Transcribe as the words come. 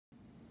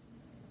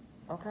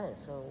Okay,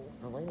 so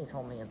the lady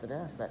told me at the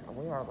desk that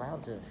we are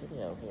allowed to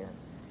video here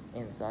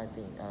inside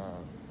the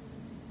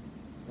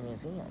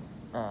museum.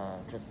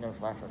 Just no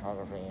flash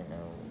photography and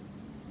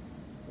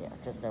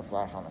just no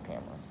flash on the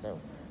camera. So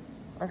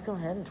let's go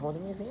ahead and tour the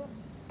museum.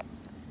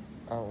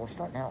 We're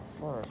starting out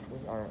first.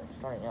 We are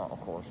starting out,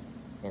 of course,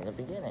 in the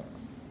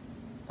beginnings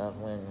of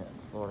when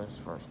Florida's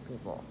first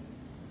people.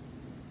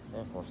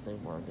 And of course, they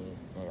were the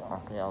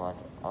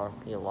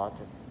archaeologists.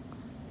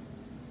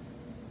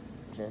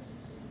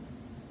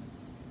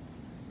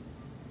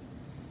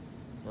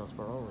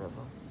 Hillsborough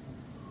River,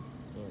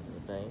 into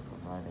the bay,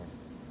 provided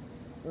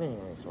many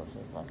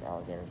resources like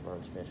alligators,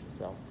 birds, fish, and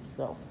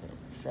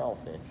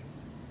shellfish.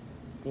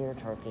 Deer,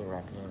 turkey,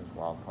 raccoons,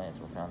 wild plants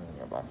were found in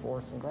nearby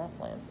forests and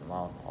grasslands. The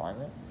mild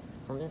climate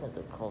permitted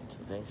the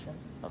cultivation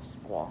of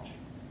squash,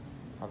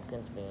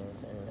 pumpkins,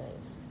 beans, and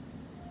maize.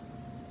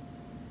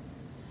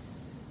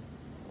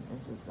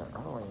 This is the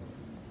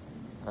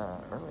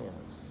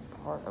earliest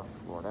part of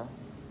Florida.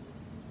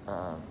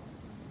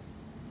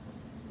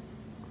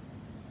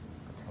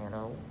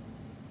 Potano,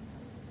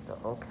 the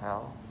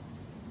Ocala,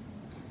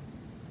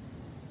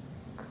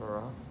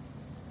 Cura,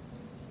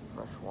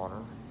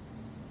 freshwater,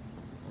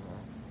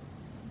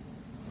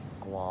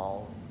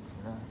 Gual,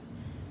 Tina,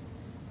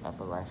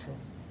 Appalachia,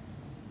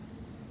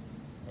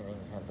 and then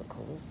you have the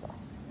Calusa.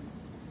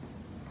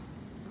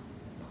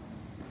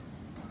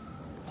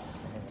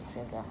 And then you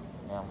check out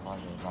down by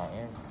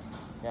Miami,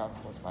 down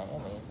towards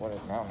Miami, what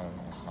is now known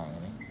as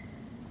Miami.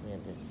 So we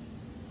have the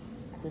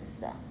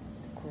Quista.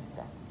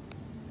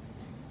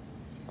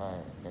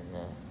 In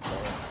the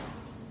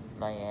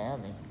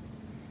Miami.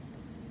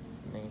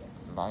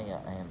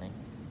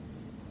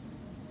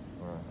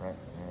 Right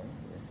there.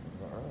 This is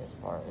the earliest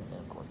part, and then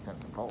of course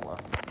Pensacola,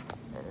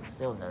 and it's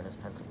still known as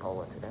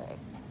Pensacola today.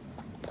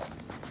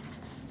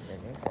 And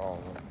these are all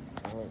the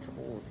early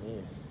tools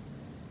used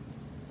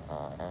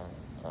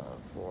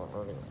for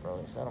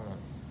early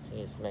settlements to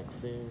use to make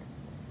food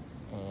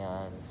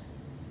and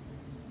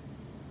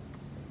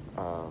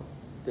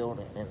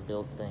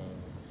build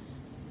things,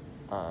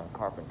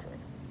 carpentry.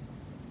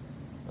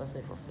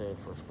 Mostly for food,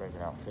 for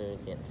scraping out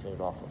food, getting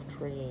food off of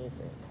trees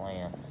and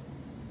plants.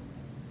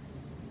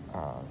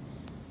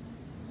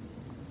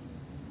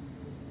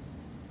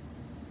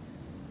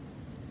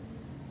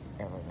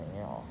 Everything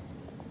else.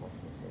 Of course,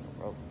 you see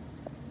the rope.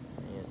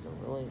 I used a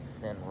really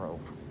thin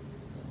rope,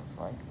 it looks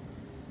like.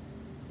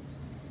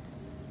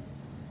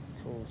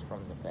 Tools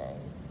from the bay.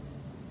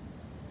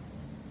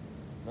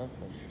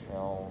 Mostly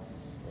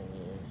shells they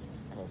used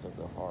because of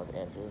the hard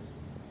edges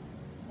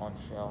on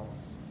shells,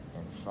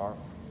 and sharp.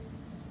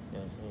 It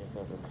was used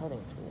as a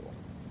cutting tool.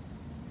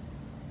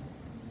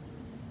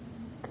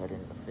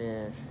 Cutting the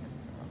fish.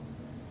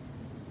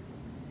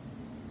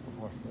 Of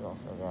course, we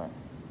also got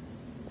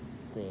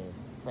the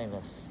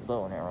famous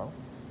bow and arrow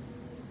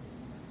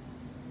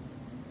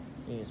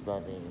used by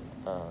the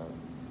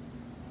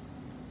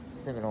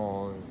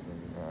Seminoles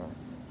and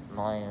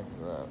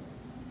Mayans,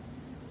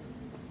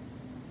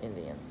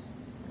 Indians,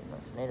 pretty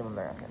much Native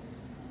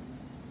Americans,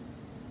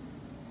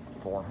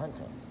 for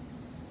hunting.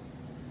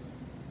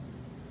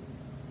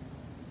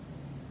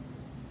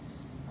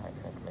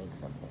 High-tech made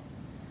simple.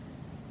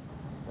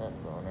 Set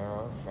bow and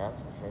arrow shafts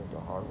were shaped to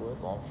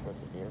hardwood, long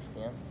strips of deer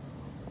skin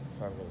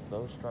served as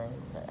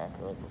bowstrings that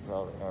accurately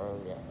propelled an arrow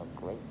a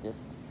great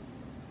distance.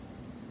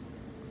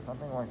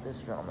 Something like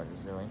this gentleman is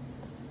doing.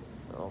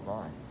 Oh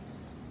my.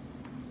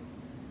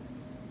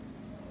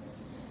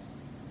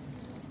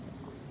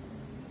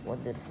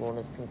 What did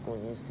Florida's people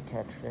use to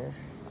catch fish?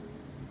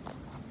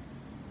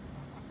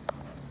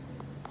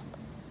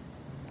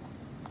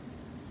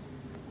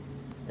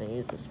 They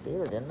used a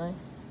spear, didn't they?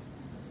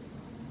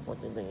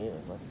 What did they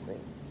use? Let's see.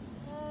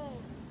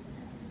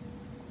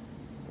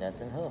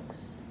 Nets and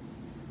hooks.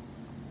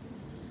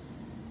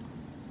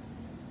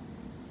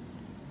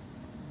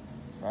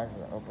 Size of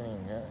the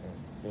opening net and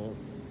being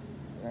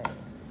nice.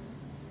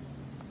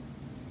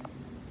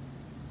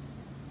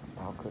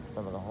 How could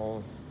some of the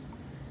holes,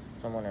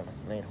 someone have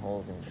made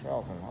holes in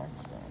shells in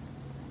limestone?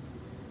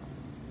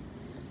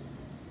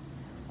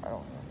 I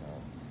don't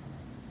know.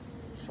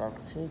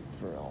 Shark tooth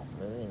drill.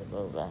 Moving the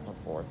bow back and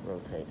forth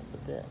rotates the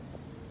bit.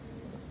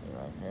 You see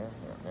right there.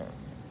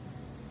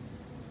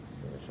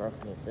 See the shark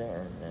tooth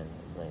there, and then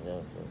as they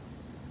go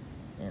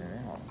in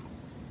and out,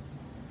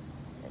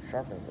 it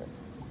sharpens it.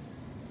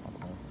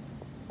 Something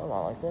a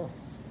lot like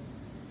this.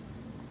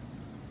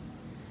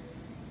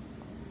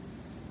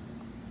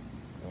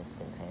 These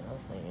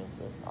containers, they use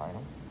this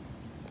item.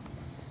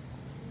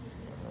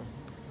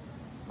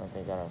 It's like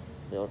they gotta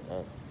build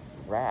a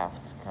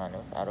raft kind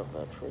of out of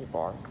a tree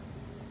bark.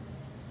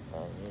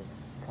 Used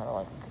kind of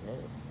like a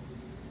canoe.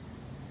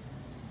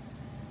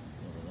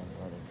 See it again,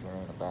 where they're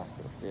carrying a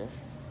basket of fish.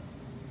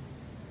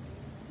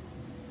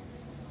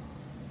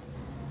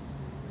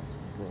 Let's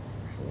go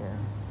through here.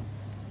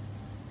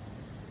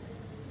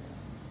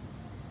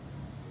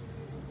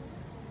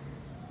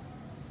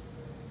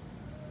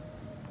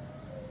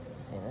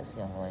 See, this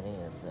young lady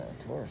is a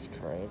tourist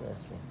trade.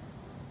 That's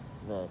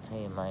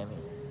the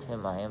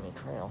Miami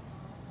Trail.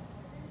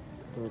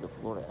 through the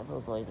Florida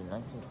Everglades in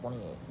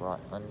 1928 brought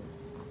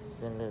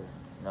unprecedented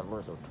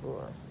numbers of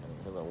tourists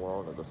into the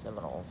world of the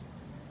Seminoles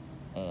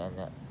and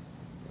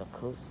the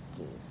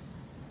Coskies.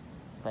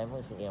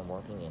 Families began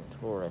working in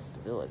tourist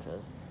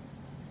villages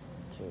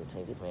to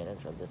take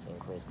advantage of this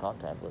increased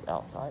contact with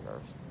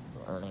outsiders,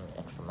 earning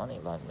extra money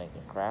by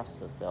making crafts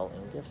to sell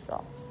in gift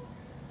shops.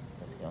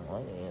 This young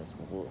lady is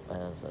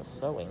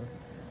sewing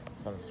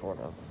some sort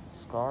of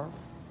scarf,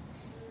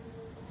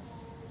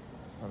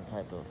 some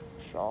type of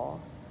shawl,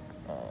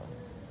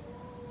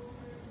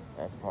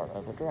 as part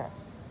of a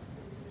dress.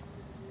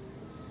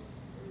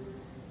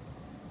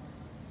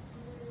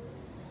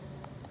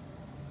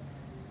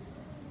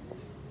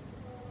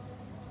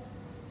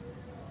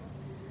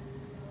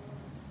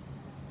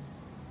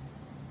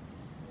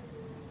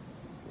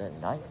 The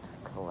Knight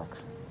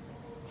Collection.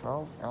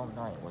 Charles L.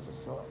 Knight was a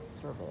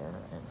surveyor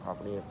and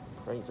property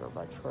appraiser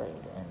by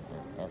trade and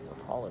an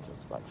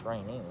anthropologist by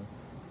training,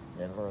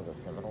 member of the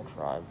Seminole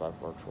tribe by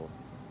virtual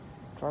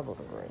tribal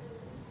degree.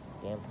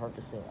 Began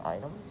purchasing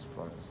items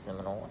from the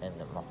Seminole and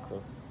the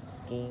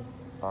Muscogee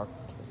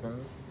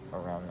artisans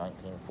around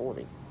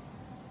 1940.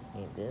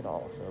 He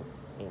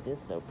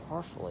did so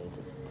partially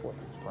to support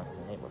his friends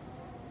and neighbors,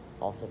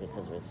 also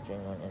because of his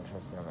genuine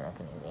interest in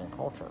American Indian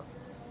culture.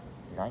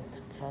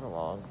 Knight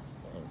cataloged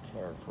and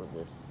cared for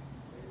this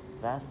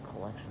vast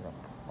collection of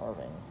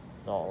carvings,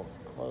 dolls,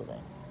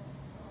 clothing,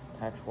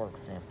 patchwork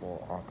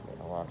sample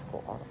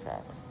archaeological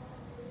artifacts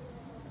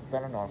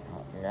that are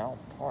now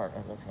part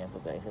of the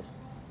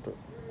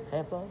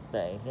Tampa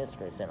Bay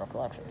History Center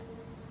collection.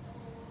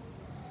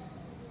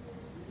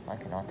 I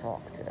cannot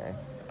talk today.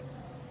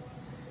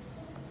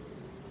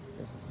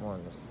 This is one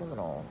of the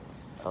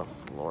Seminoles of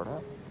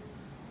Florida.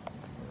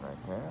 See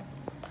right there.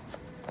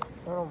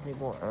 Several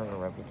people earn a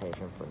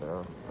reputation for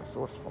their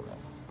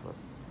resourcefulness,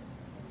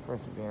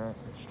 perseverance,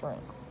 and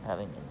strength,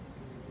 having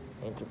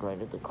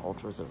integrated the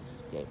cultures of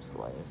escaped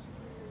slaves,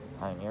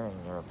 pioneering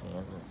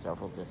Europeans, and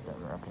several distant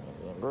American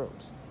Indian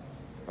groups.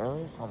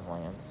 Earliest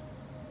homelands,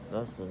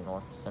 most of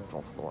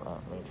north-central Florida,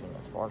 reaching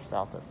as far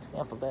south as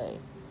Tampa Bay.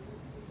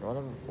 The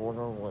northern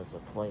border was a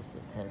place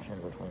of tension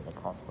between the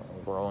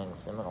constantly growing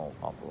Seminole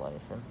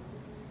population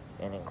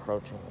and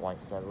encroaching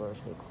white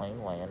settlers who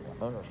claimed land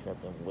ownership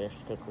and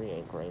wished to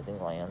create grazing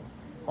lands,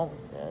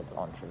 homesteads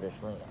on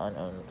traditionally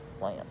unowned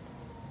land.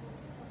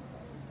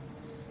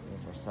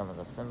 These are some of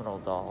the Seminole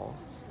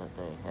dolls that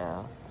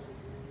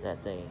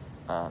they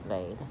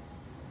made.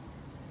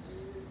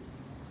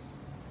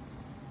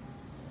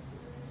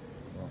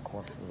 And of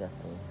course we got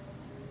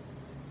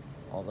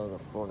although the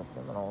Florida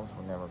Seminoles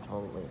were never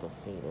totally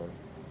defeated,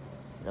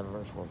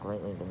 numbers were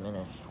greatly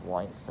diminished.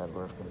 White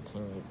settlers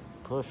continued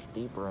to push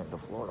deeper into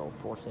Florida,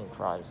 forcing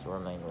tribes to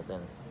remain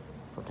within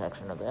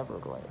protection of the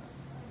Everglades.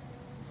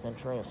 A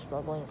century of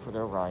struggling for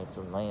their rights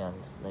of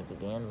land, they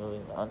began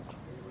moving to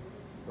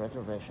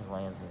reservation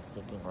lands and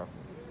seeking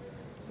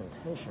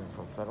representation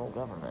from federal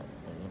government.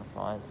 The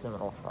unified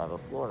Seminole tribe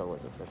of Florida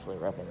was officially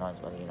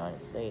recognized by the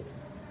United States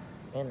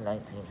in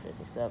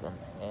 1957,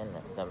 and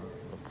the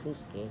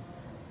Muscogee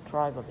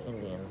tribe of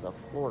Indians of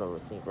Florida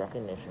received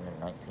recognition in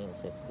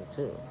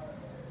 1962.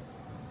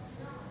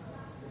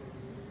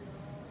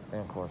 And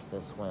of course,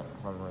 this went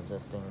from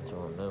resisting to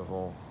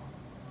removal.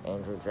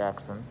 Andrew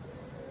Jackson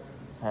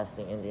passed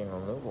the Indian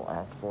Removal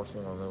Act,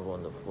 forcing removal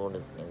of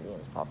Florida's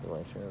Indians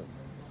population,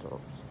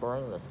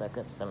 spurring the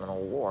Second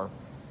Seminole War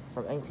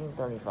from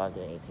 1835 to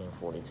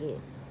 1842.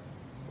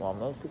 While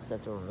most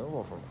accepted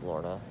removal from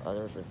Florida,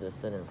 others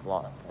resisted and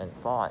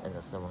fought in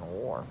the Seminole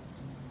War.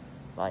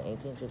 By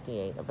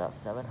 1858, about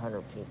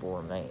 700 people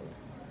remained.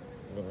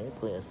 The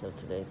nucleus of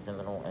today's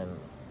Seminole and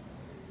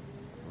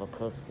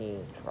Muscogee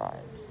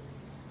tribes.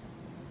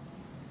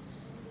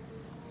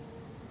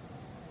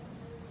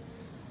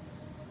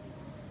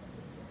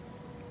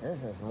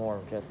 This is more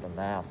of just a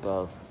map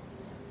of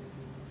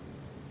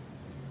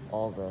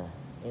all the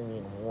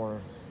Indian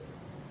wars,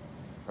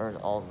 or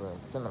all the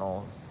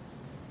Seminoles,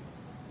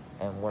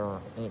 and where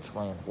each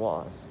land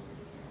was,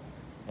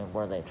 and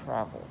where they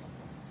traveled.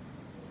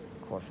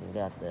 Of course, you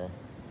got the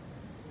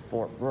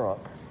Fort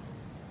Brooke.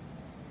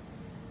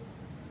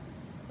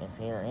 It's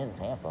here in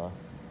Tampa.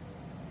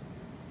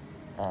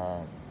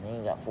 Then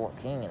you got Fort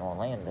King in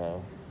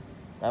Orlando.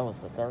 That was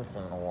the third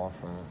Seminole War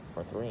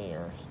for 3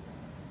 years.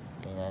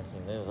 And as you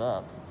move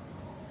up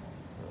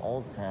from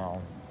Old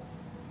Town,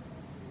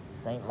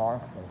 St.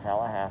 Mark's in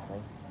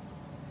Tallahassee,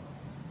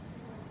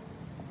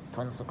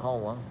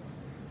 Pensacola,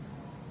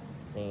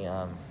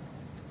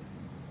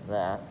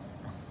 that,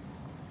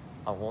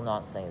 I will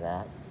not say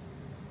that.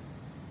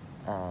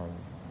 And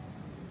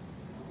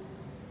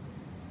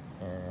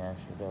as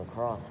you go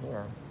across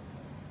here,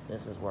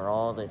 this is where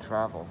all they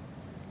traveled.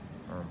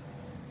 And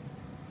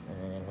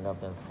then ended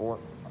up in Fort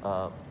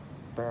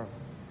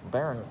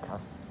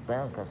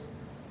Barrancas.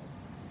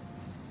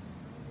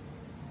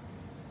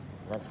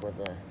 That's where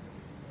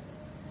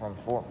from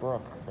Fort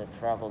Brooke, they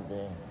traveled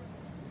the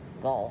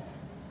Gulf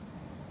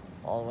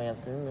all the way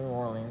up through New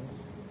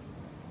Orleans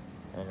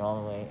and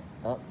all the way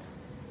up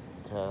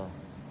to,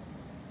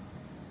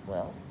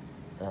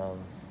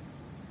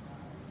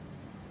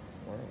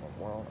 Where in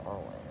the world are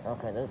we?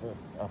 Okay, this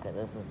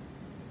is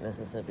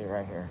Mississippi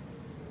right here.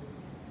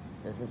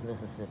 This is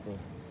Mississippi.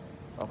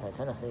 Okay,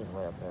 Tennessee's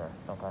way up there.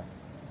 Okay.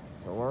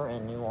 So we're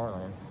in New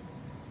Orleans,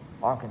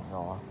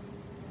 Arkansas,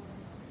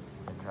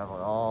 and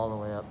traveled all the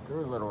way up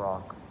through Little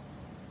Rock,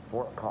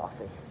 Fort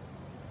Coffee,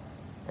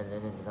 and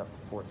then ended up to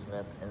Fort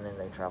Smith, and then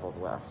they traveled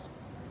west.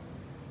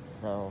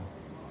 So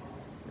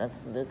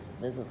this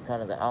is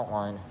kind of the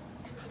outline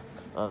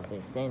of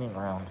the standing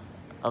ground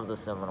of the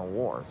Seminole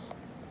Wars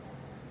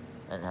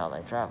and how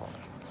they traveled.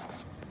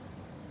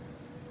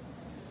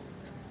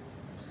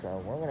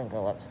 So we're going to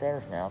go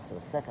upstairs now to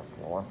the second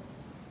floor.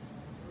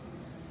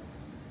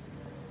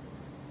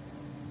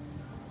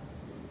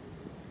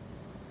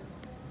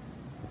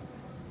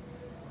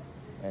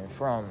 And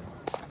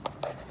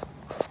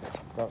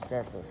go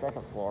upstairs to the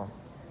second floor.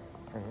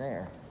 From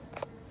there,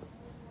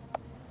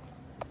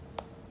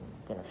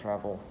 we're going to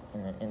travel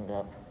and then end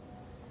up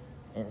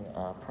in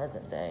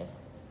present day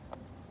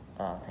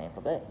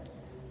Tampa Bay.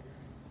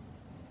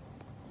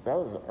 So that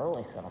was the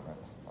early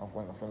settlements of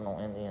when the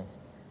Seminole Indians,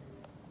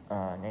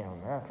 Native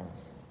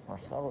Americans, were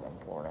settled in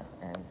Florida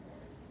and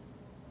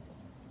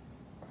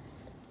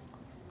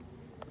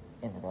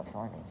ended up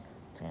finding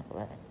Tampa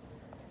Bay.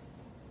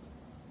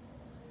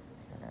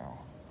 So now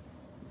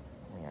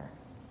we are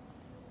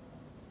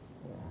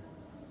here.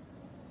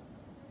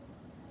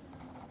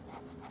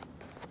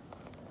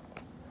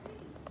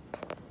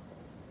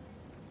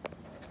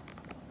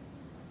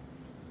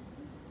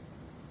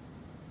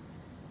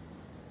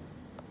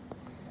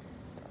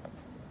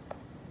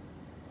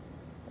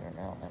 We're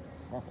now at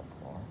the second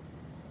floor.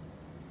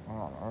 Where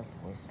on earth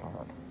do we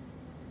start?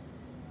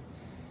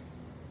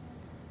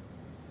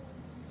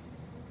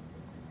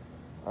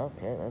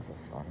 Okay, this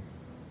is fun.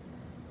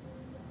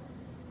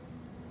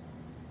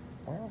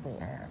 Where are we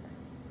at?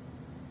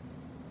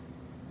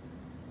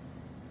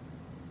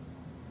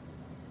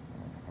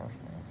 First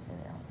thing I see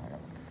the outline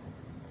of the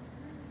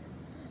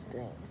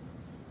state.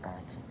 I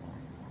can't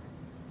find it.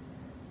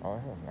 Oh,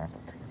 this is map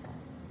of Tampa.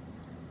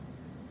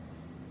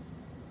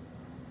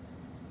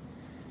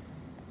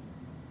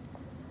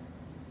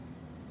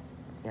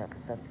 Yeah,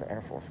 because that's the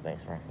Air Force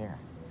Base right here.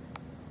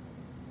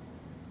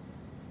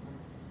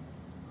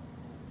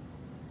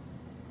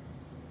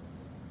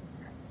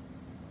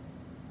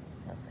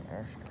 That's the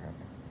airstrip.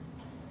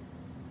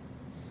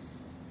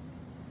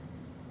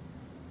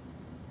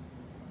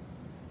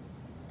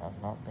 I've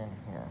not been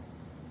here,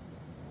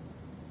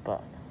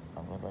 but I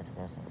would like to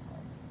go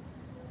sometime.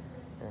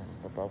 This is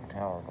the Boat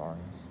Tower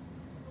Gardens,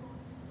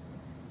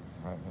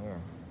 right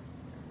here.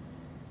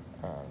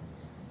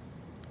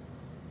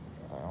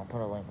 I'll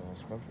put a link in the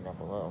description down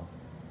below,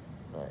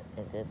 but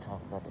it did talk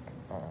about the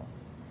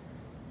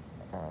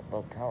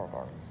Boat Tower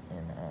Gardens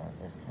in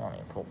this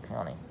county, Polk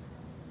County.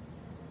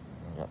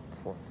 I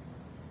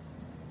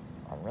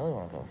really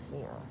want to go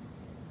here,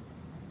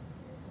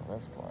 to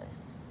this place,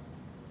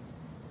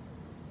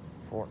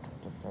 Fort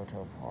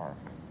DeSoto Park.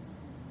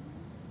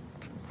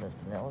 It says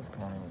Pinellas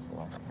County was the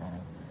last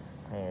county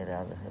created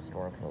out of the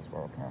historic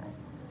Hillsborough County.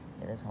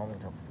 It is home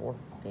to Fort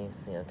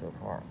DeSoto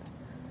Park,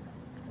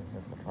 which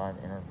consists of 5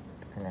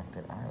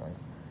 interconnected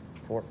islands.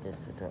 Fort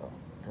DeSoto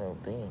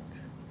Beach,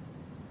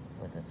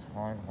 with its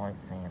fine white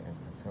sand, is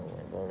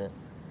consistently voted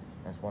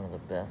as one of the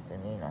best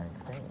in the United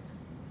States.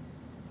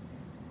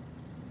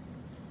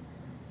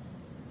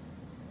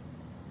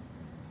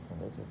 So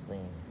this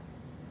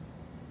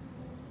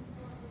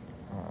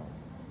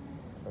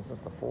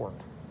is the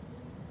fort,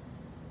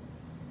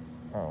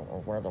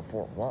 or where the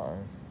fort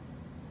was,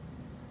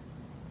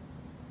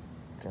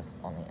 just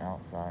on the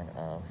outside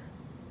of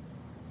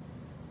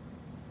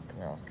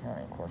Pinellas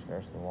County. Of course,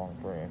 there's the long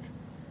bridge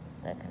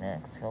that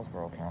connects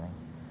Hillsborough County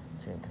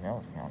to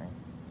Pinellas County.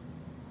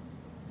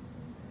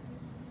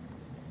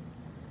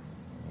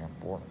 You have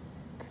Fort.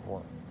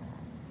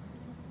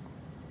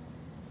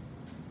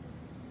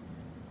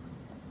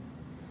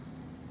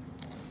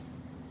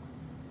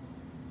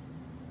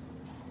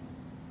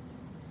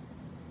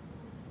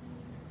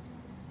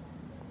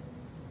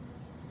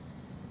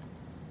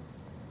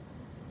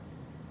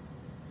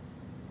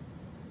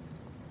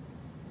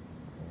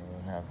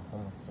 Have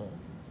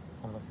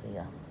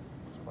Homicida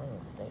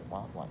Springs State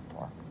Wildlife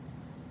Park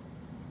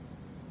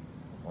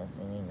with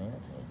any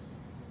manatees.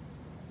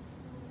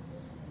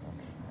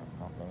 I've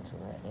not been to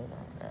that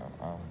either.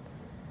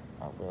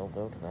 I will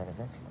go to that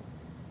eventually.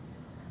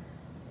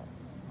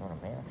 Go to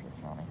Manatee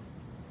County.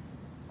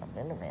 I've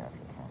been to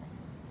Manatee County,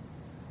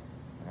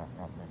 but I've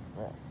not been to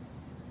this.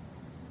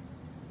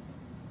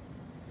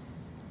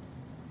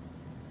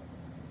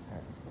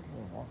 Alright, let's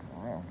continue walking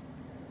around.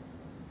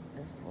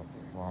 This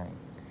looks like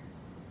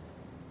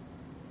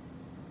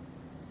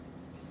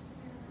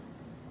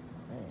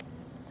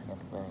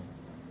Tampa Bay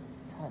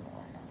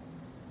timeline.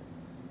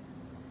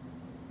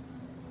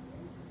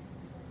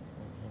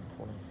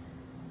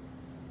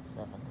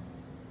 1847.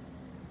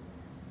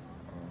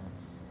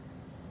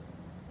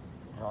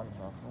 John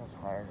Johnson was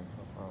hired in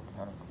Hillsborough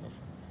County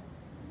Commission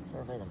to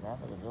survey the map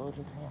of the village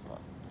of Tampa.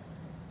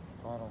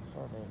 The final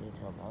survey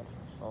detailed budget,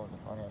 sold the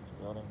finance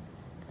building,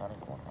 county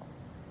courthouse.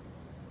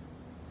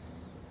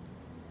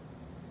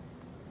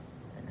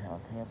 how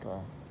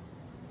Tampa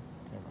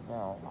came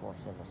about, of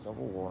course, in the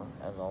Civil War,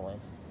 as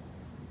always.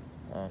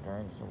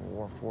 During the Civil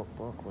War, Fort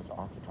Brooke was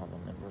occupied by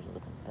members of the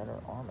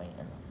Confederate Army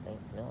and the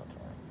state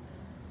military.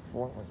 The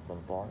fort was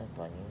bombarded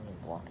by Union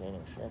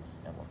blockading ships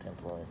and were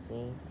temporarily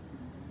seized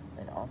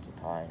and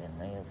occupied in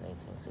May of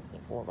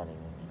 1864 by the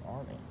Union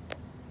Army.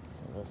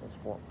 So this is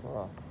Fort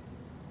Brooke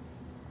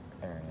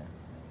area,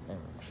 and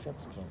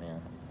ships came in,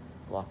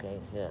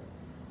 blockade hit,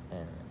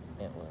 and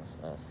it was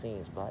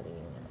seized by the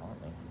Union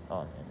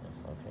Army in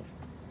this location.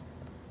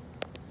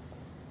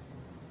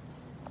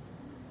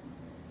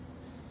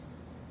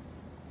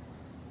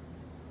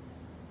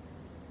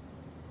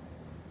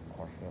 Of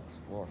course, you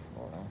explore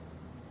Florida.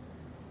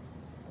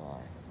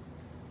 Why?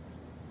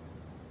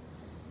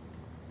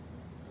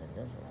 And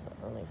this is the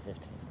early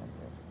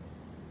 1500s.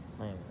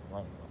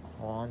 Like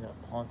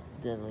Ponce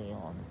de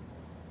Leon,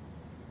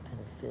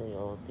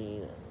 Panfilio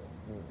de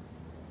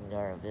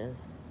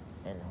Narvaez,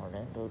 and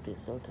Hernando de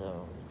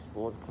Soto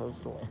explored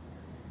coastal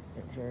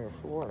interior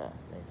Florida.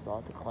 They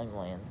sought to claim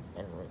land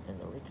and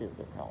the riches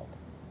it held.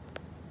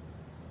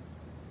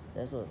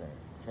 This was in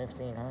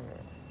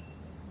 1500s.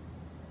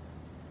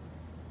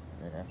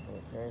 Then after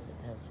a series of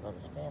attempts by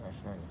the Spanish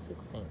during the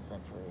 16th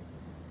century,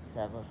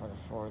 established on the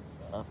shores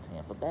of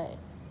Tampa Bay.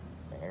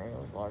 The area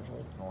was largely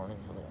ignored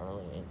until the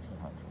early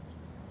 1800s.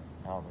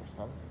 However,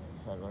 some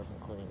settlers,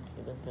 including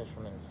Cuban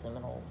fishermen,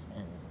 Seminoles,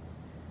 and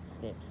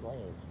escaped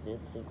slaves,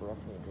 did seek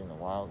refuge in the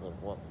wilds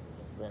of what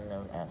was then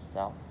known as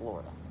South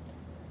Florida.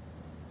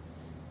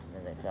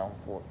 Then they found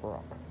Fort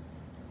Brooke,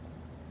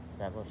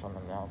 established on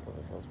the mouth of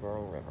the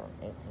Hillsborough River,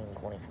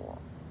 1824.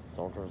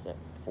 Soldiers at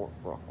Fort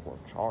Brooke were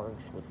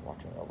charged with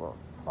watching over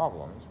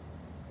problems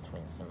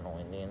between Seminole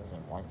Indians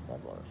and white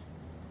settlers.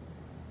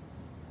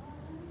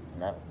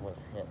 And that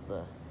was hit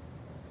the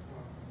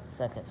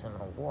Second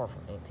Seminole War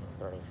from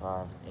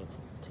 1835 to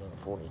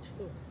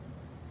 1842.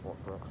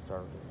 Fort Brooke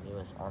served as the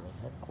U.S. Army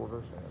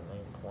headquarters and the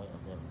main point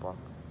of the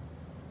embarkment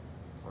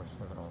for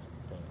Seminoles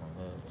being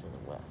removed to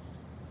the west.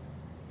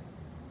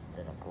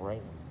 Then a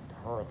great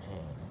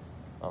hurricane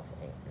of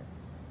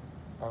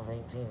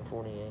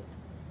 1848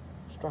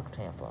 struck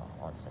Tampa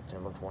on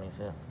September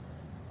 25th,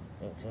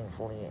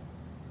 1848.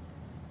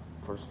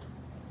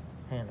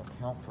 First-hand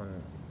account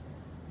from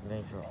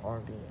Major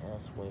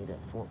R.D.S. Wade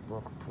at Fort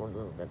Brooke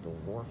reported that the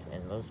wharf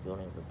and most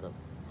buildings at the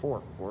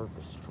fort were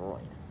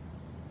destroyed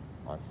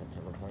on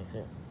September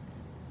 25th.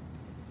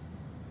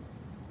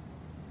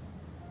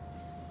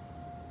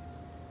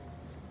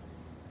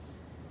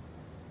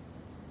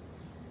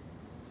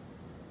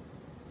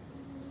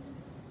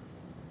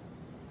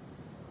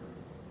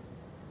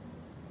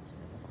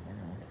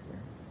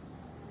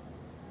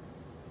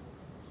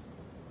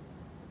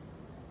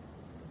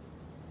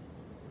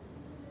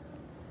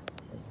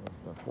 This is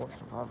the Fort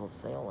Survival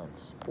Sail and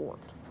Sport.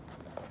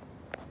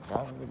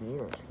 Thousands of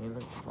years,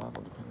 human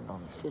survival depended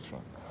on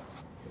fishing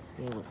at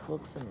sea with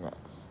hooks and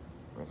nets.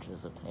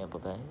 Riches of Tampa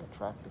Bay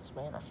attracted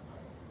Spanish.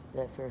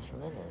 That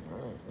fishermen as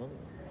early as the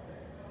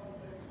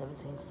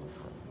 17th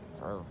century,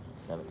 as early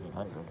as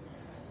 1700.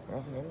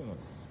 American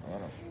Indians and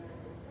Spanish.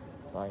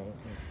 By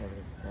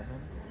 1877,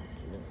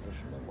 Cuban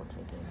fishermen were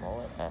taking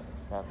mullet at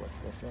established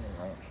fishing and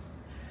ranch.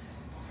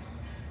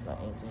 By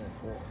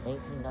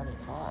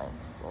 1895,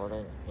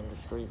 Florida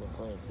industries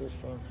including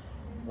fishing,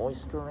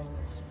 oystering,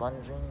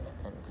 sponging,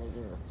 and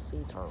taking the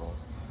sea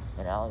turtles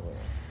and alligators,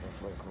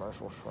 eventually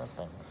commercial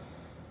shrimping,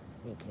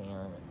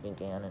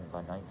 began, and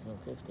by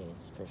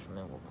 1950s,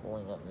 fishermen were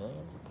pulling up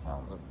millions of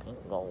pounds of pink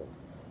gold.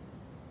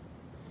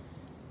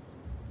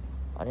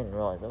 I didn't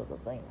realize that was a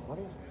thing. What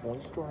is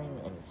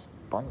oystering and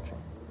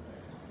sponging?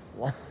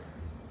 What?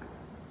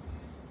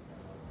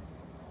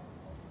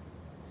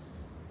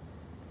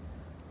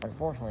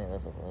 Unfortunately,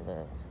 this is a little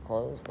bit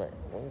closed, but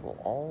we will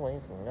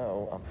always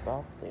know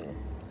about the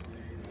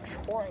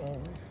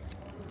trains.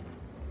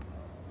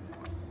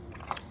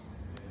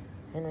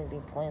 Henry B.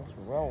 Plant's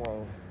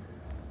railroad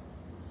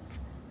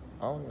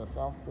owned the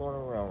South Florida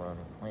Railroad,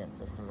 a plant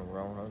system of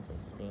railroads and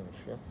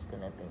steamships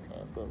connecting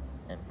Tampa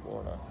and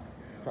Florida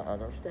to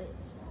other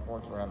states,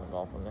 ports around the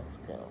Gulf of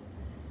Mexico,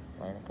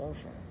 Atlantic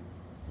Ocean.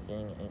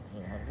 Beginning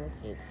in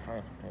 1800s, its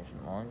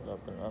transportation lines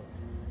opened up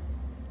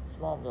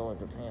small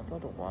village of Tampa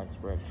to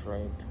widespread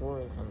trade,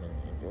 tourism, and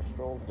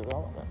industrial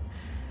development.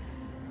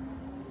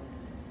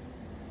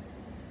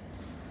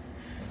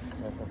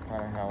 This is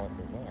kind of how it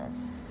began.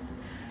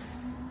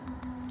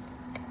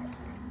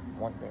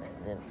 Once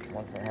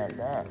it had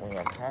that, we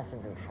had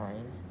passenger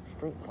trains,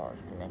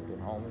 streetcars connected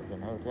homes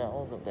and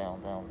hotels of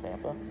downtown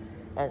Tampa,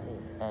 as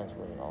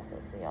we also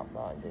see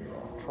outside the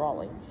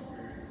trolley,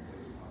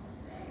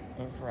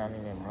 and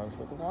surrounding neighborhoods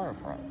with the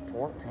waterfront.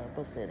 Port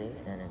Tampa City,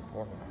 an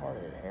important part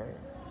of the area.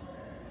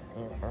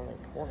 The early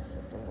port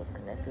system was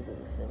connected to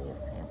the city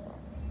of Tampa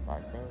by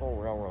a single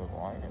railroad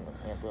line and the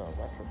Tampa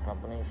Electric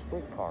Company's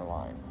streetcar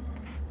line.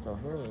 So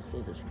here you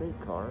see the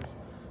streetcars,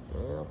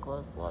 real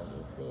close, like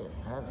you see it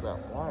has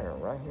that wire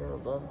right here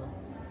above them.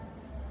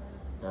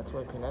 That's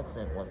what connects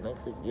it, what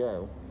makes it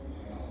go.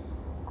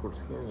 Of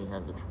course, here you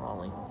have the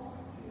trolley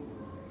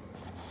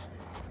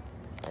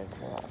as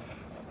well.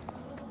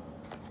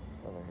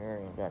 Over here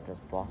you've got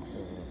just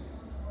boxes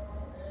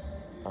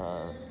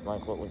of,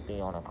 like what would be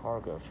on a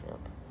cargo ship.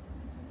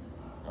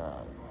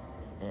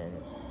 And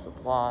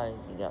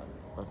supplies, you got,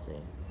 let's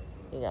see,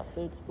 you got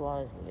food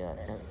supplies, you got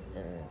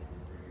and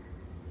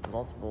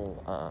multiple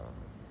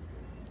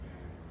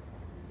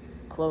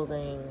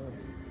clothing,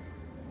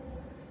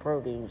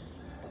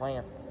 produce,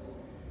 plants,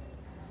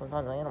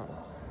 sometimes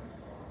animals,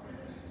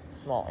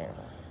 small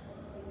animals.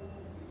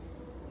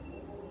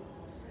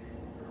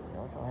 We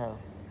also have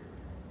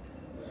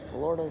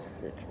Florida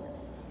citrus.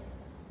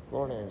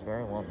 Florida is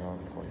very well known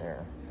for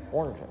their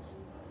oranges.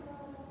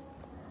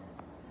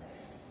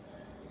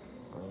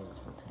 Grapes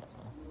for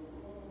Tampa.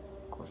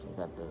 Of course, you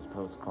got those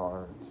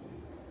postcards,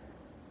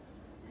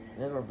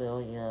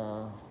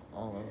 memorabilia,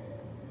 all over.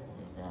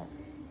 You got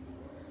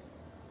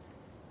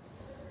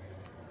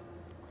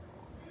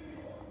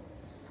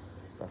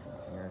stuff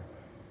in here.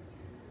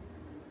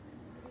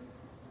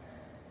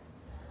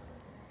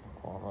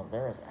 Well,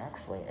 there's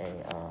actually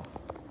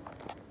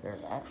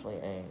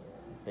a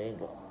big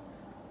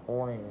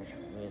orange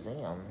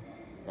museum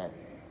that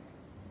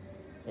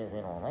is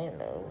in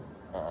Orlando,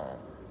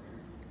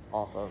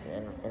 off of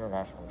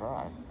International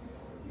Drive.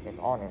 It's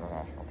on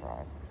International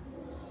Drive,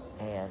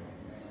 and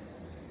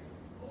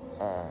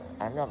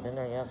I've not been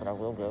there yet, but I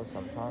will go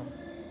sometime.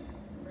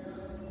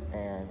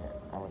 And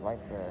I would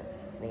like to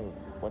see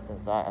what's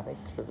inside. I think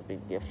there's a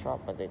big gift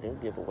shop, but they do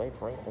give away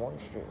free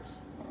orange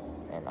juice,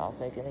 and I'll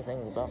take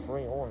anything about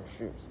free orange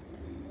juice.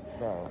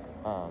 So,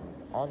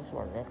 on to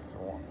our next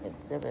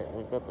exhibit.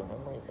 We've got the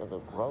memories of the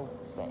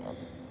growth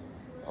stands.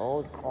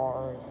 Old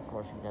cars, of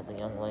course, you got the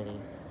young lady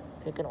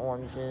picking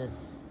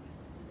oranges,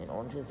 and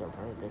oranges are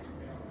very good for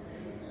you.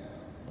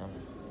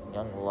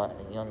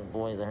 Young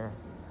boy there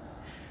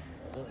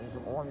eating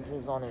some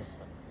oranges on his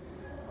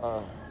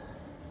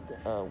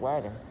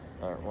wagon,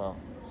 or well,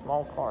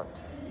 small cart.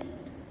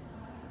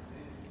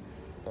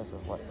 This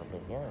is what the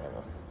beginning of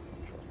this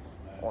citrus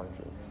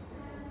oranges.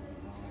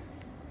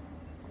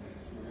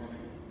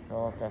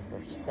 Developed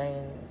after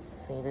Spain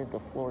ceded the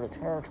Florida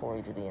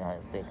Territory to the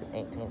United States in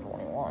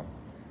 1821.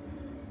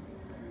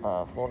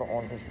 Florida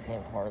oranges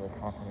became part of the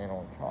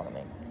continental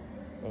economy.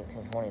 In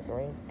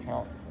 1823,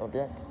 Count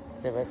Odette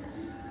Thivet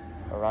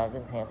arrived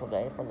in Tampa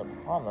Bay from the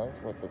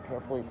Bahamas with the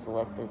carefully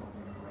selected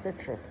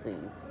citrus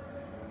seeds,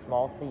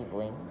 small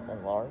seedlings,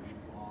 and large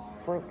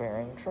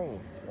fruit-bearing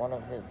trees. One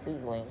of his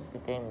seedlings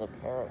became the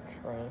parent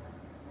tree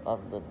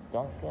of the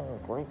Duncan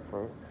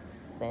grapefruit,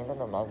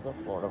 standing among the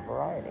Florida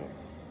varieties.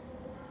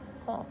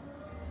 Huh.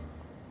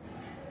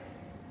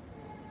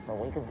 So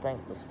we can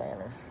thank the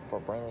Spanish for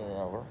bringing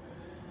over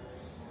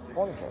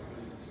oranges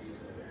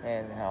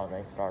and how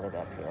they started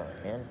up here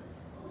in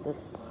the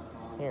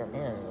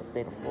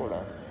state of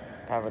Florida.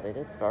 However, they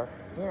did start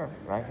here,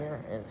 right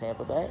here in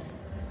Tampa Bay.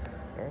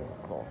 Very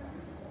cool.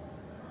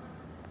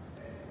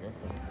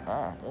 This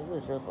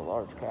is just a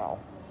large cow.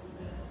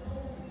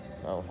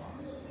 So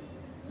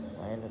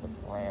land of the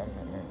brand,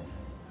 and then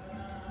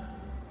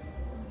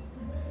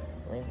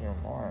leave your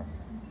mark.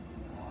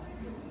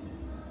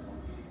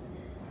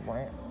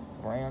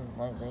 Brands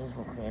like these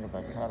were created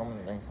by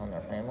cattlemen based on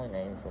their family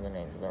names or the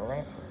names of their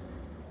ranches.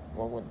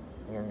 What would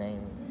you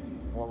name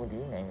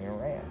your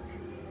ranch?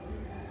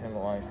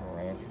 Symbolize your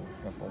ranch's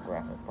simple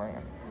graphic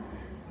brand.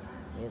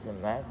 Use a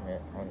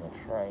magnet from the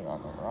tray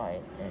on the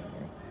right and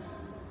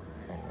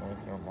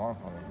leave your mark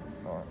on the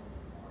historic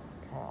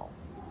cow.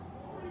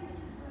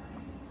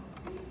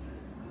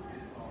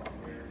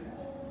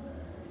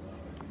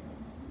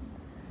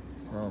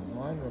 So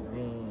one would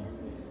be,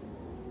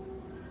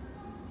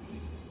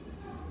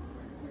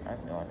 I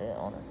have no idea,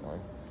 honestly.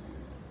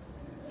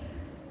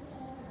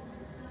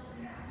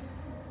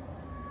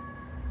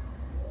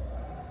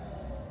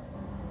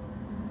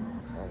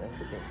 Well, this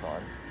would be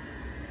fun.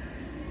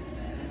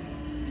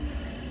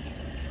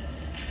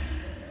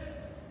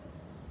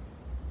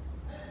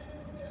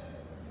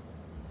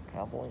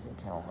 Cowboys and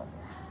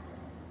cowhunters.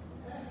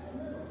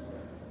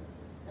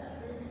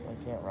 I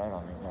can't write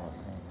on these other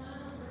things.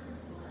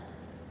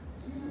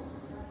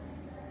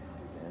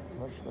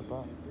 Push the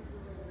button.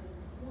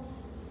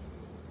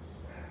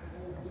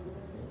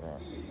 Do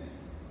that.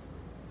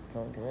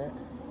 Going to it.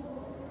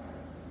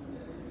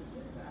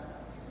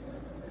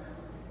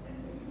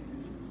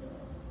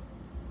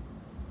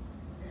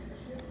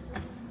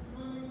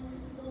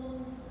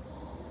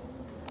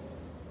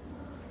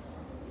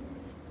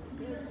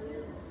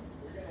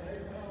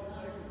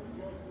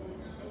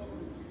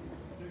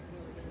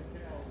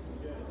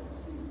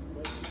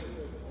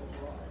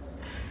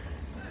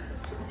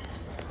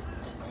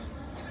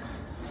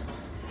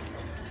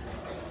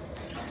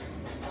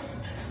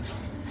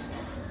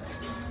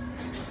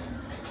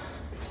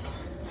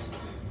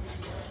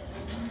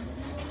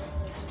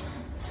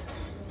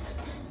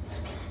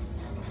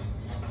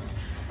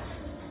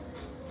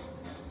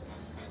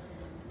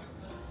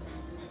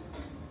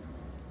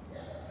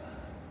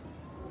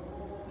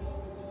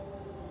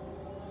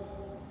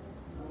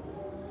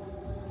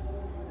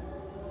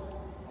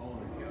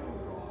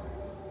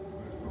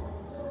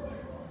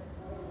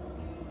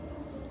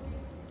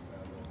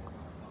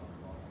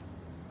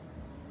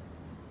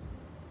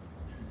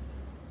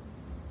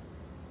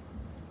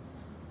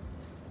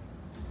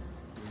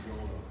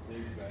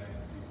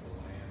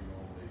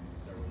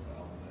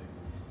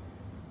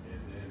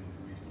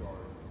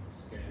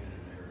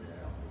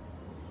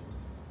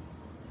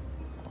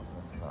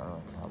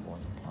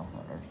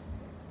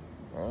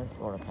 Australian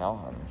Florida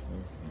cowhunters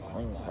use a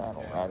clean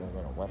saddle rather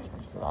than a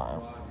Western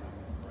style.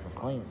 The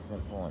clean,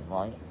 simple, and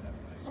light,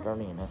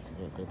 sturdy enough to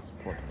give good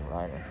support to the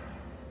rider.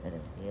 In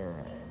its gear,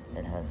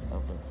 it has an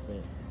open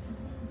seat,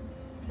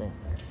 thick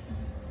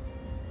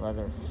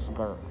leather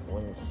skirt,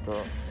 wooden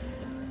stirrups,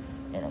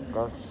 and a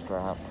girth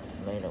strap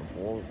made of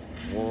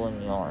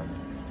woolen yarn.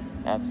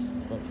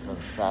 Absence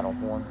of saddle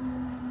horn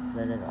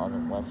fitted on the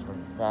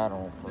western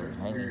saddle for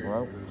hanging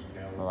rope,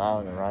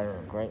 allowing the rider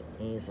a great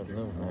ease of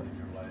movement,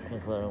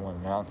 particularly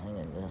when mounting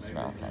and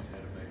dismounting.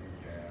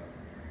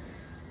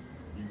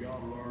 You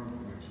gotta learn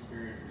from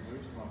experience, and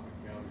those type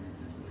of cattle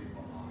you just leave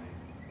behind.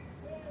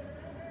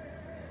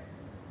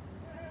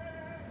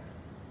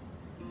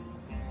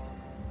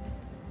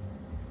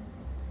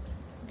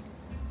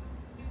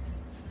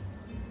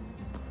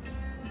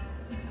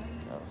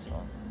 That was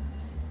fun.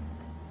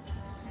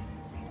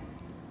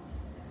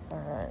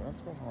 Alright,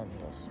 let's move on to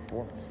the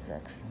sports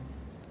section.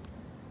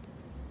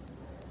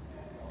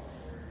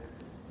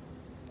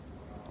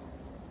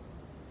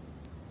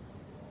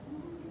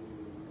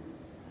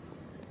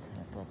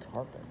 Tampa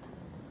tarpon.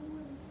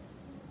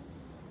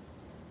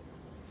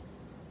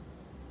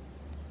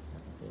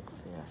 Big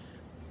fish.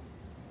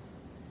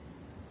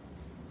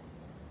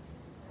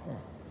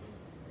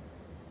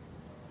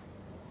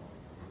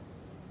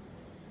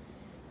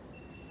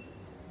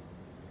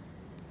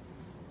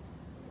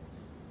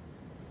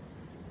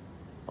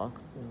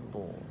 Bucks and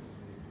Bulls.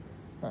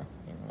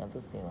 Even got the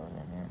Steelers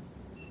in here.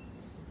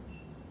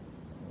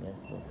 I guess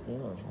the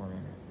Steelers were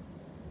in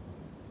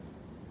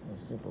the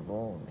Super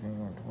Bowl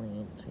January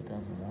 28,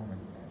 2001.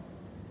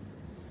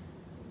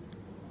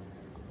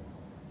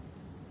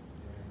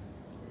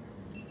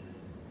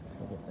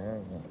 Take it there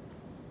again.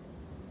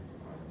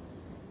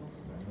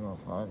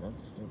 205,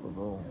 that's Super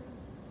Bowl.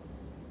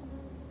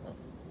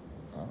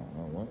 I don't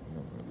know what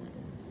number that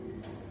is.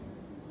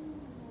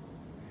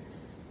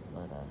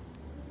 But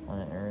one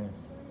of the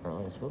area's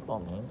earliest football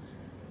games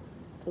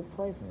took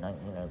place in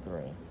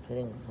 1903,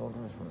 pitting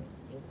soldiers from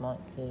Piedmont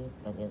Key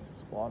against a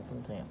squad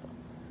from Tampa.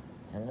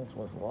 Attendance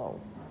was low,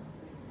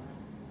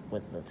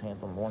 with the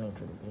Tampa Morning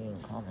Tribune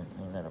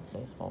commenting that a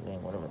baseball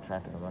game would have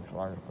attracted a much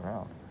larger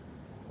crowd.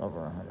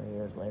 Over 100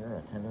 years later,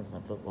 attendance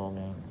at football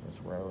games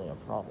is rarely a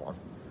problem.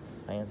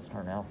 Fans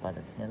turn out by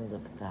the tens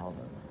of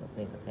thousands to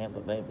see the Tampa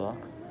Bay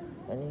Bucks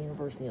and the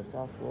University of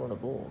South Florida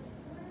Bulls.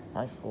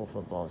 High school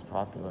football is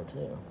popular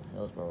too,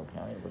 Hillsborough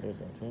County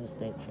producing 2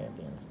 state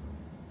champions,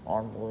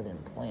 Armwood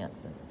and Plant,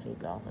 since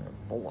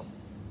 2004.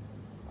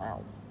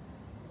 Wow.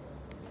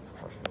 Of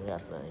course, we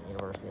got the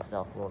University of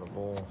South Florida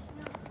Bulls,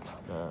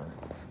 the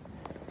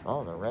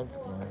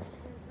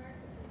Redskins,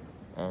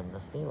 and the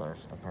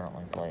Steelers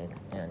apparently played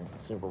in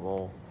Super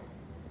Bowl,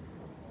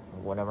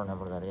 whatever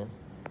number that is,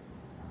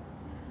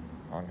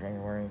 on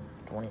January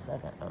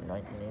 22nd of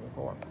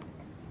 1984.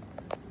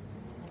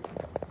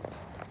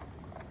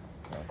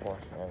 And of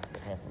course, there's the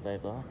Tampa Bay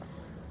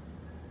Bucks.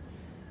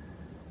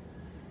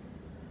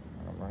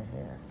 And I'm right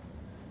here.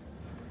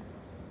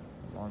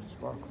 Lawrence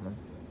Sparkman.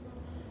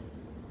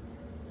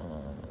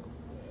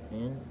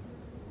 In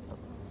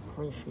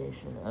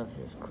appreciation of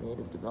his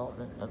creative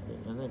development of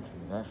the image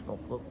of the National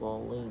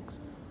Football League's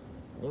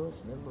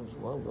newest member's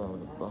logo,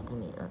 the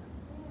Buccaneer.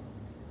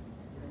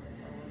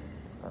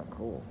 It's kind of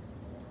cool.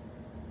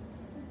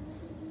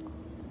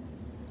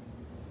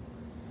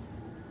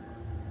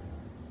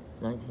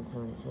 In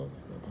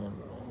 1976, the Tampa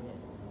Bay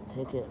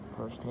ticket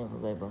first Tampa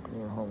Bay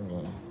Buccaneer home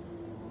game,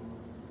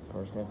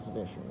 first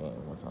exhibition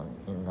game, was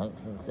in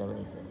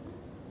 1976.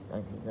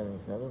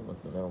 1977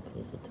 was the middle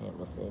piece of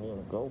Tampa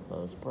Stadium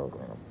goalpost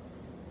program.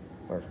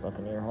 First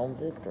Buccaneer home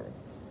victory.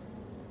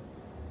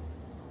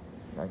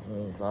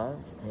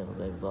 1985, the Tampa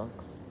Bay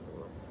Bucks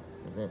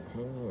present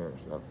 10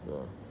 years of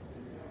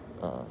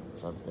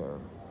their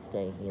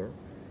stay here.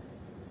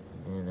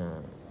 And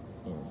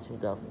in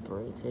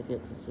 2003,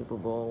 ticket to Super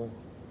Bowl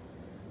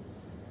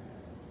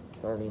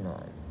 39.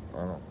 I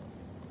don't know.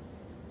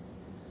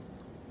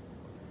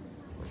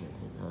 Was it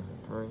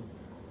 2003?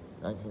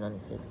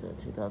 1996 to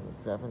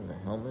 2007, the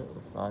helmet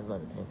was signed by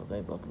the Tampa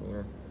Bay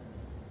Buccaneer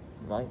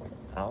Mike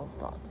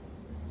Alstott.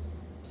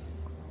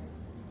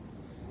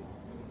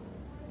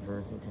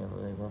 Jersey, Tampa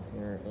Bay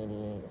Buccaneer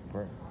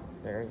 88,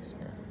 Barry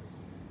Smith.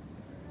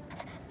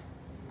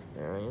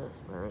 There he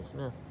is, Barry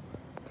Smith.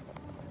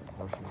 Of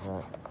course, we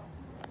got.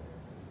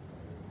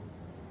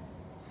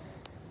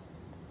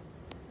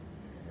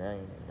 Now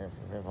let's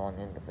move on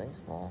into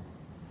baseball.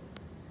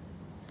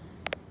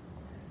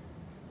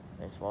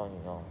 Baseball, you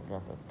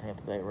got the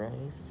Tampa Bay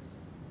Rays.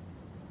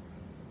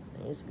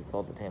 They used to be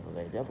called the Tampa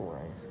Bay Devil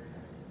Rays.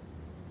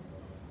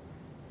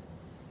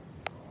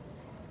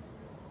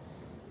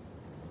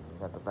 You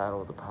got the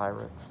Battle of the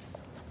Pirates.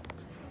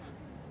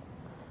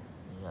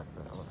 You got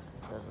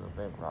this is a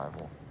big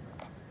rival.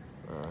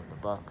 The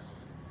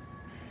Bucks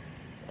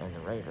and the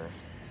Raiders.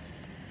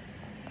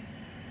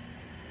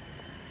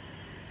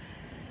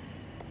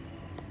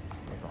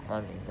 So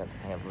behind me, you got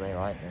the Tampa Bay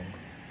Lightning.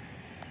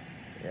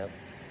 Yep.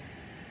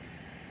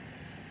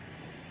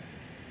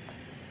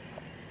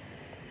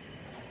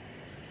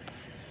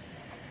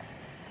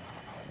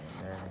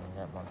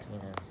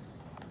 Martinez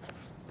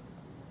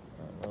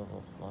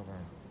Louisville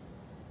Slugger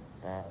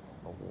Bat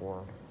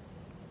Award.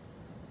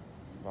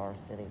 Cigar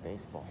City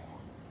Baseball.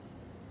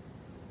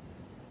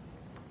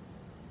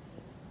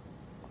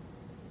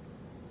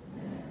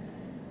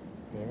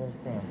 Steven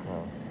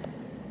Stamkos.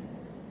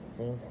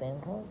 Seen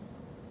Stamkos?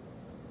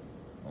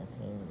 My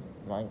team,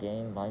 my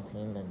game, my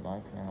team, and my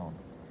town.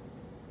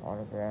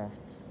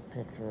 Autographed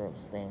picture of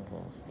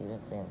Stamkos, Steven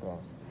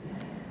Stamkos.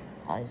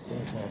 Ice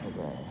in Tampa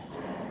Bay.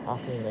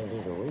 Hockey may be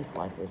the least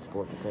likely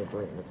sport to take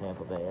root in the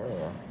Tampa Bay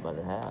area, but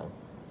it has.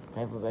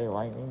 Tampa Bay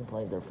Lightning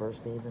played their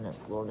first season at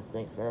Florida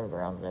State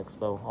Fairgrounds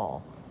Expo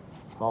Hall,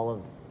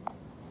 followed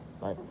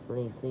by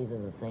 3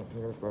 seasons at St.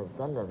 Petersburg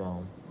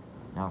Thunderdome,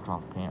 now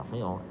Tropicana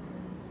Field.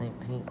 St.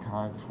 Pete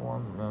Times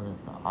Forum, known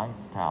as the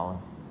Ice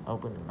Palace,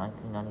 opened in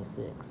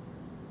 1996.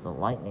 The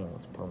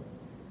Lightning's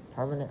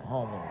permanent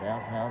home in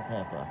downtown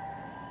Tampa.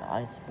 The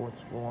Ice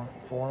Sports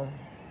Forum,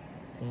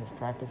 team's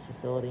practice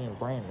facility in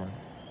Brandon,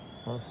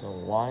 hosts a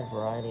wide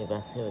variety of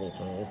activities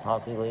from youth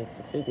hockey leagues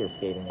to figure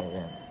skating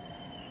events.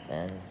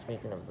 And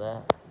speaking of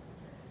that,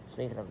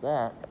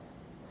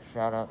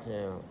 shout out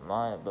to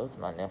both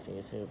my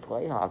nephews who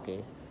play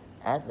hockey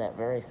at that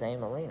very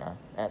same arena,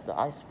 at the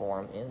Ice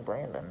Forum in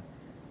Brandon.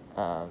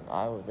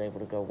 I was able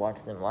to go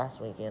watch them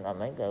last weekend. I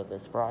may go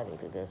this Friday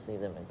to go see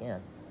them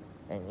again.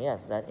 And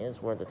yes, that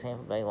is where the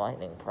Tampa Bay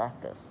Lightning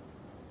practice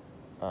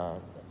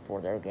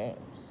for their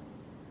games.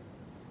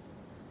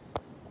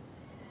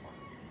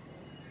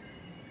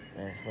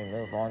 As we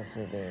move on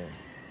to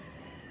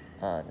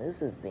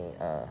this is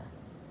the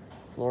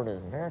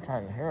Florida's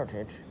Maritime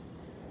Heritage.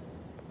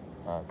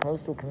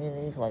 Coastal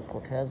communities like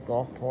Cortez,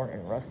 Gulfport,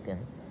 and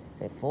Ruskin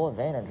take full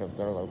advantage of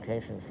their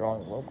locations,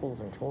 drawing locals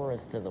and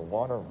tourists to the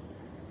water,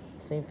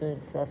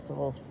 seafood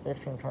festivals,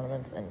 fishing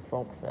tournaments, and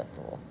folk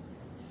festivals.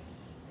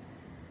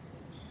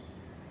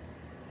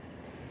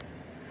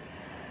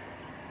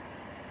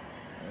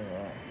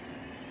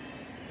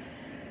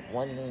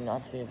 One need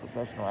not to be a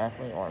professional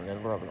athlete or a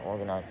member of an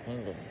organized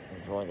team to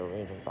enjoy the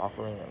region's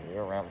offering of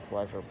year-round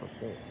pleasure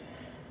pursuits.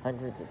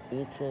 Hundreds of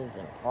beaches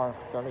and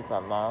parks,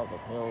 35 miles of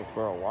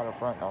Hillsborough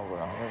waterfront, and over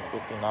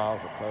 150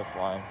 miles of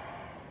coastline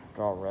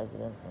draw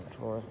residents and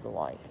tourists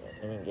alike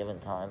at any given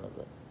time of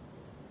the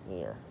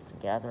year to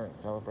gather and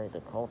celebrate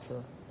the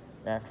culture,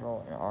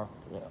 natural,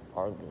 and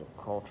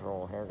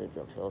agricultural heritage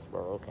of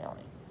Hillsborough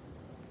County.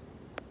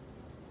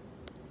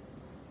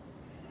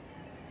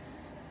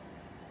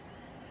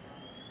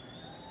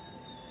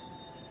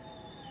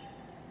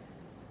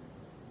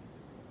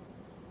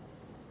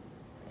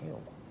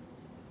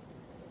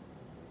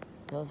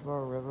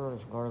 Hillsborough River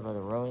is regarded by the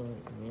rowing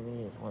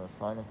community as one of the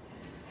finest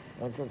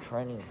winter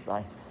training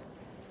sites.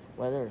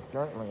 Weather is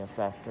certainly a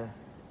factor,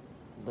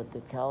 but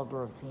the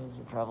caliber of teams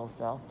who travel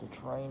south to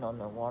train on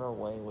their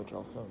waterway, which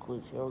also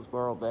includes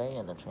Hillsborough Bay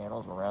and the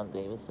channels around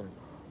Davis and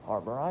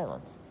Harbor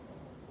Islands.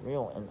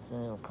 Real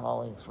incentive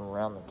colleagues from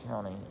around the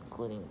county,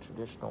 including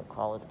traditional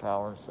college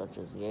powers such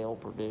as Yale,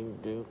 Purdue,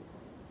 Duke,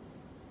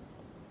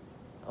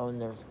 own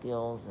their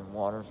skills in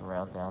waters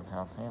around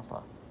downtown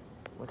Tampa,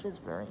 which is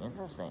very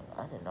interesting.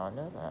 I did not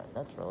know that.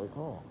 That's really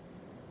cool.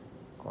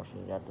 Of course,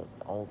 you got the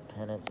old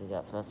pennants, you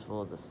got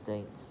Festival of the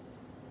States,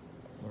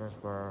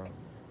 Petersburg.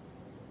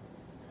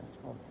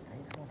 Festival of the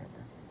States, what is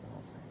that still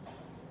a thing?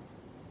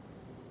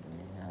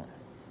 You got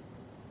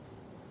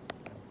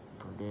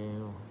Purdue,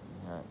 you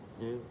got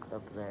Duke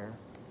up there,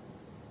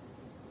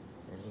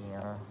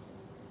 Indiana,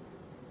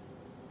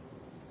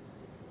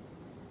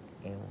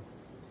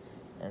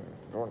 and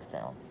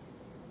Georgetown.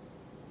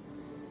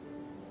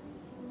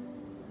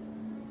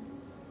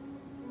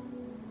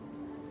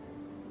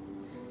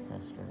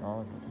 History,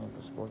 knowledge of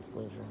Tampa sports,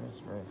 leisure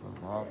history from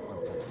lots of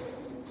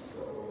pictures.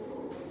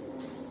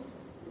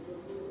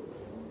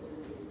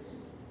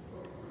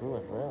 Who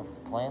is this?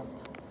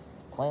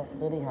 Plant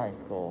City High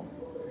School.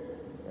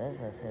 This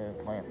is who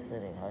Plant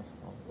City High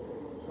School.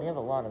 We have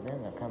a lot of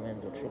them that come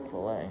into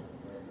Chick-fil-A.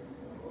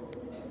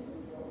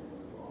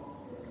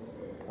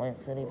 Plant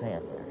City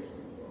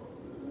Panthers.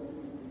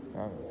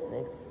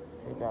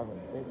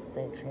 2006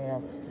 state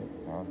champs,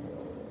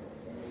 2000s.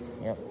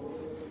 Yep.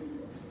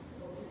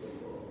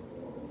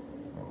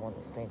 Won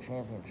the state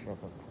championship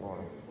in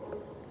Florida.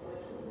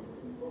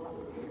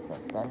 The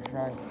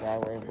Sunshine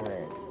Skyway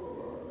Bridge.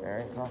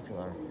 Very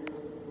popular.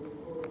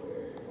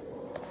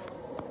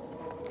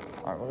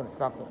 Alright, we're going to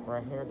stop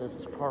right here. This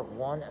is part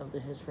 1 of the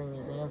History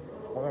Museum.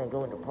 We're going to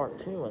go into part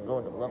 2 and go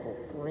into level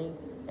 3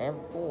 and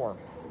 4,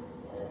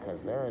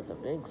 because there is a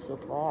big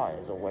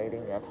surprise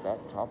awaiting at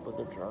that top of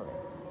the journey.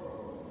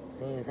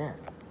 See you then.